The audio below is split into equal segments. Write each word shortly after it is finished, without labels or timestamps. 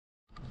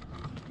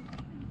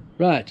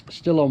Right,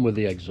 still on with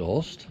the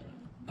exhaust.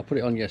 I put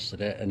it on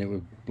yesterday and it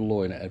was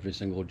blowing at every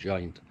single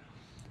joint.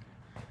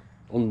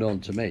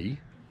 Unknown to me,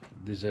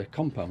 there's a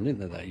compound in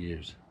there that I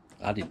use.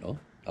 I didn't know,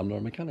 I'm not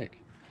a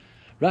mechanic.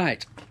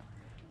 Right,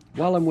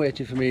 while I'm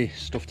waiting for me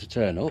stuff to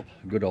turn up,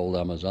 good old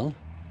Amazon,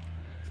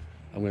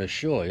 I'm going to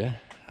show you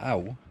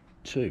how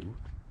to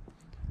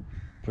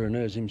put an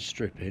Herzim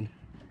strip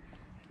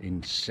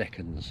in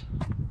seconds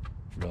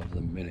rather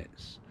than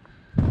minutes.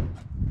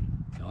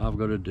 Now I've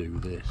got to do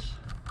this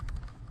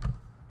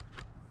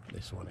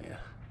one here.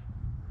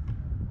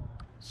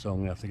 So I'm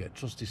going to have to get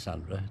trusty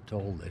Sandra to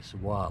hold this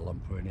while I'm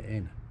putting it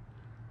in.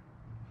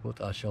 But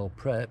I shall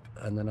prep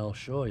and then I'll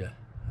show you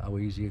how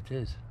easy it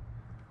is.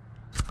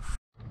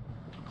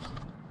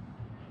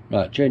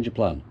 Right, change of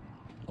plan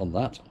on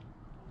that.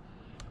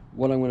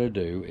 What I'm going to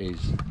do is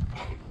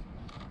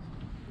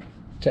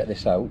take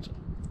this out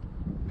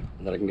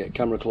and then I can get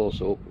camera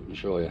close up and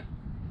show you.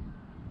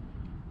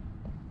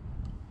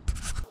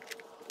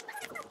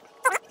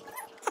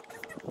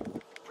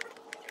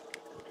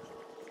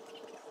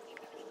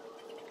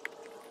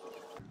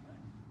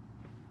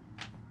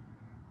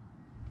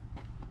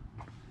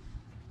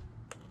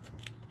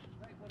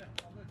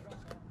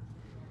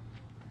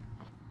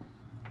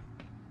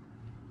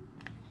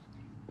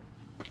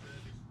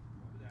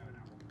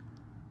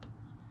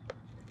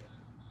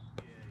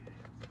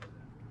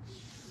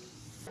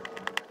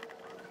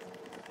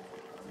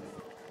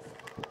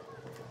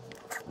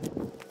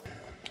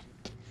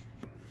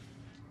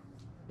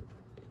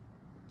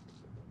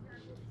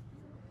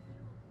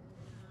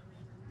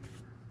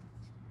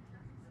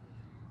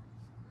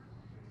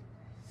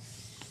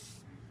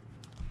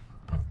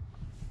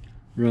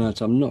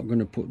 Right, I'm not going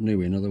to put new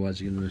in, otherwise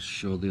you're going to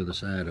show the other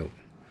side up.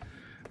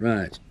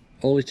 Right,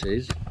 all it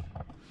is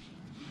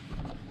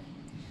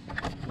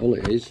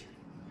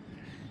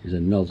a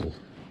nozzle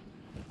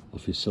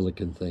off your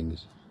silicone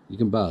things. You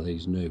can buy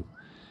these new.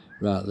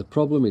 Right, the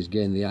problem is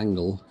getting the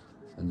angle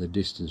and the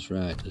distance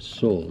right. As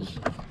so's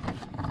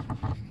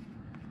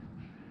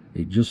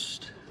it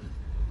just,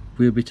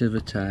 with a bit of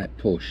a tight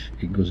push,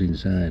 it goes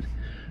inside.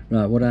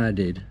 Right, what I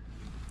did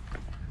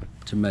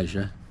to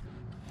measure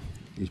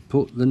is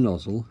put the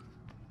nozzle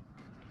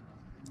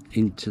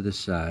into the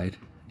side,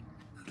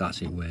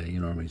 that's it where, you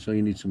know what I mean, so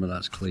you need some of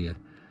that's clear,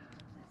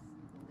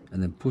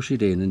 and then push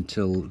it in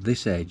until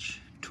this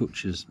edge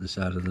touches the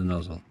side of the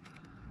nozzle,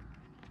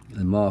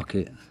 and mark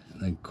it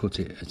and then cut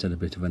it at a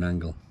bit of an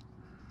angle.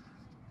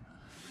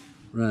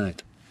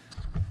 Right.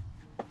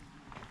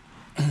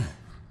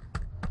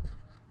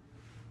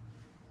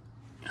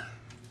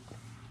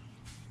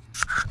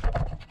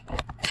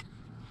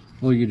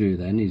 All you do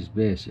then is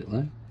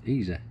basically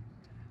easy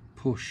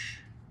push.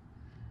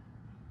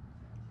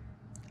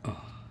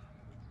 Oh,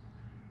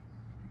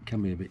 it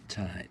can be a bit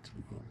tight,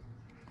 but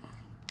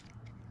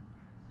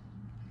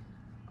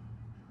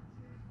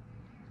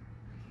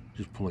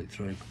just pull it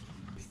through.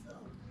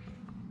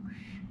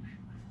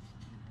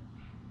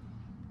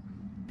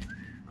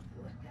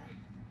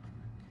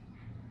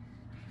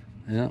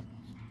 Yeah,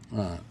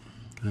 like that.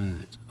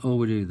 Right, all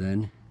we do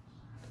then,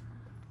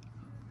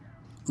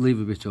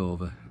 leave a bit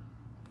over.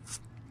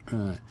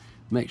 Right,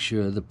 make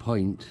sure the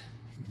point,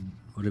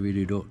 whatever you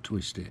do, don't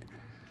twist it,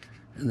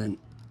 and then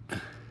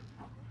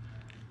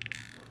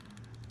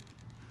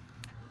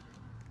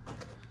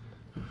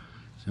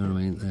see what I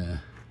mean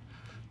there,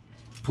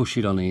 push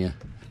it on here,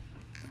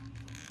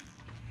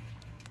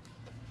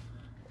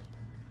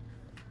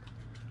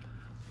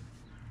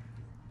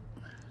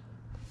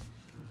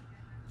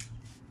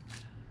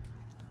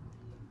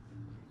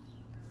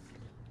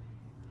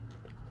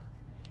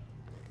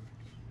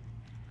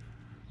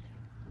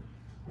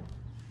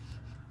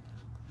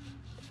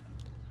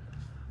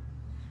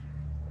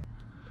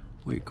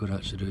 what you could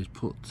actually do is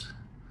put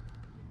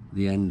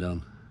the end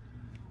on.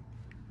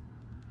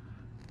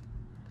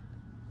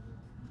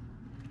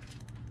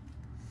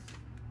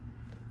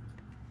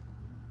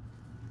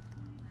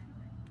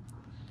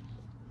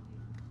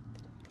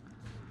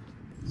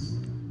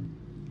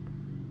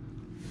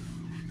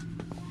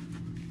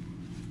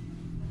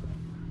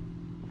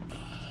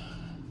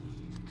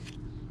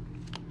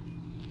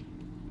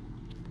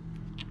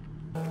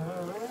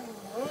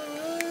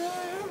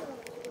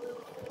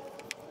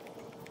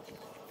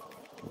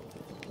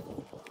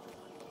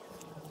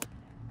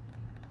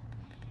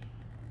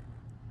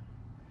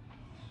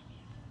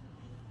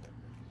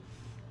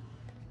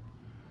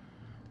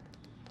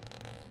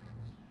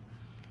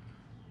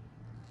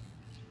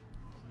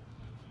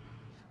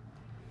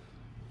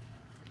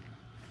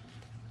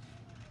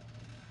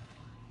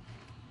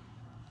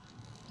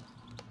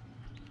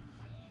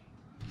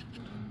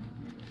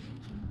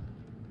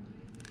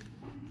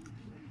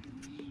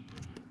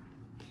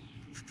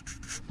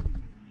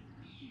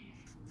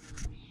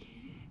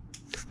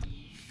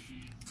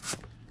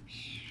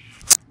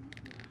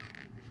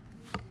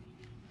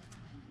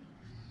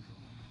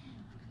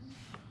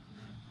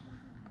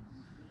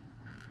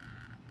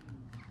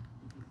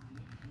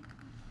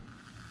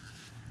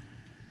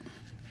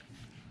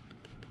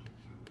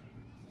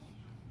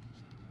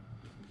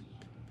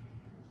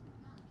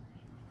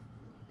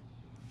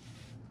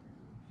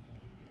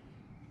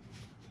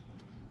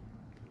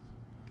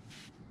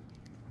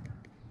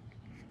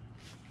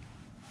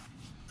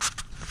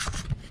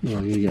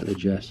 Well, you get the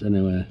gist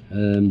anyway.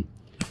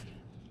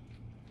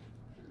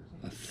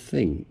 I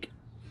think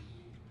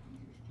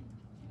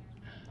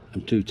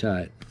I'm too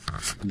tight.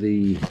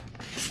 The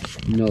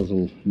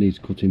nozzle needs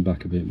cutting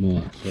back a bit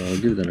more, so I'll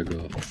give that a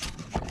go.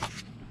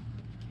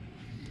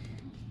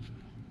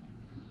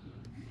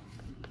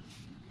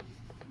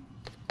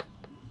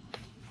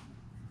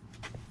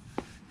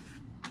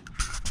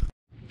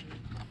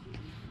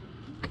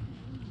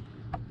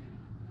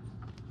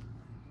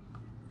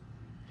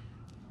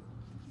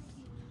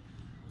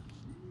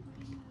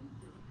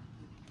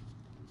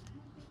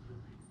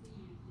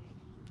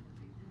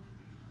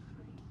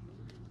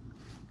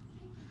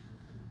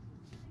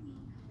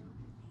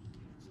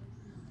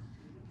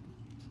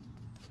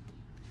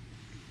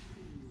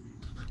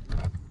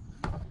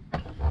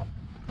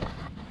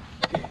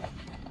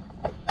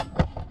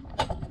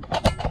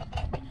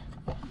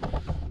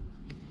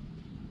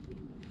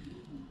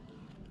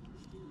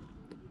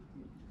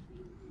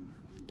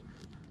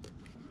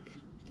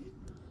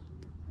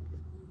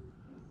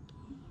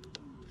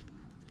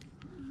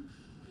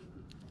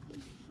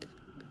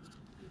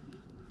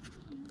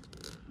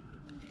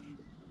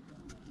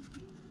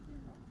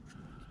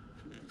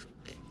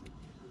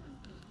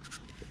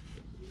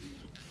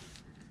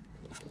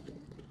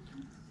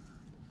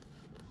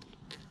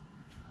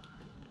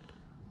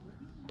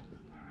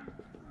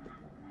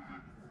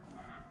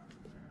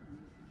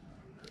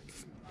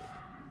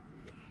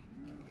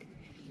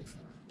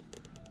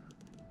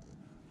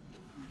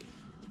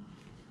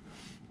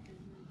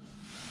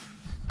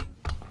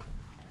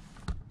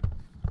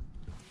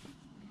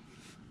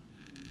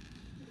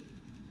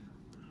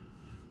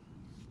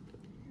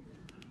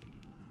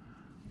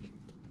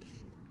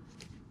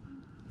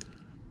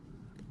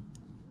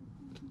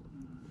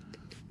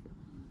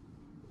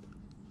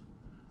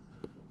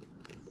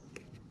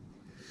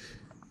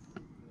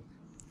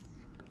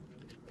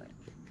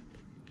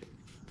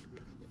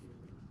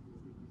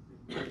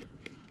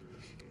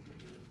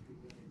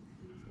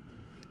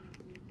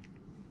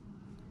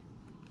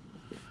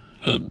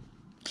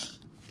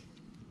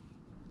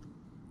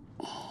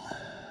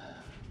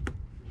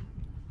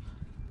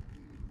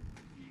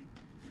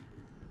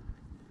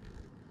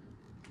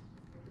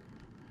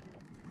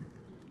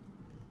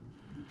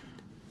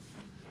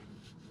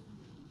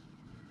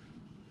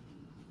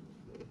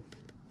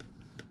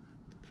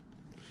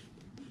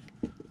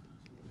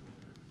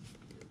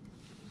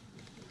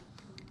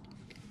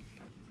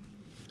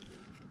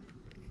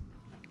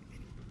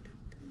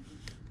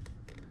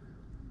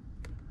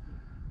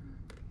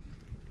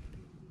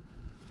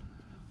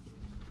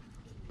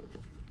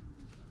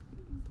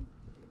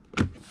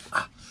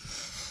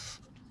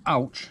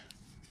 Ouch.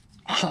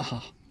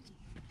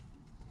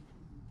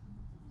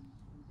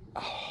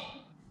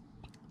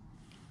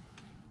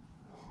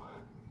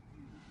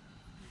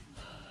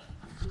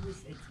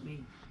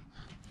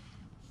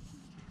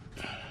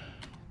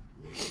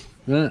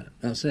 Right,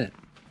 that's it.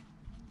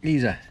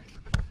 Easy.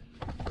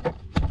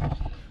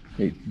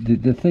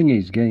 The thing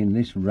is getting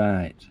this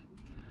right.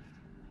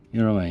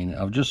 You know what I mean?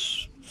 I've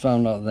just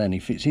found out then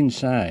if it's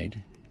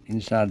inside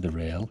the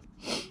rail,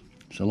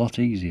 it's a lot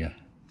easier.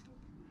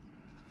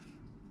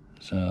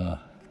 So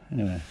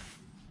anyway,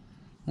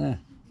 yeah.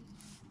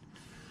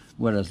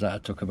 Whereas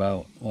that took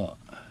about what,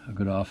 a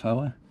good half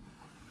hour?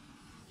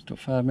 It took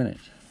 5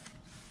 minutes.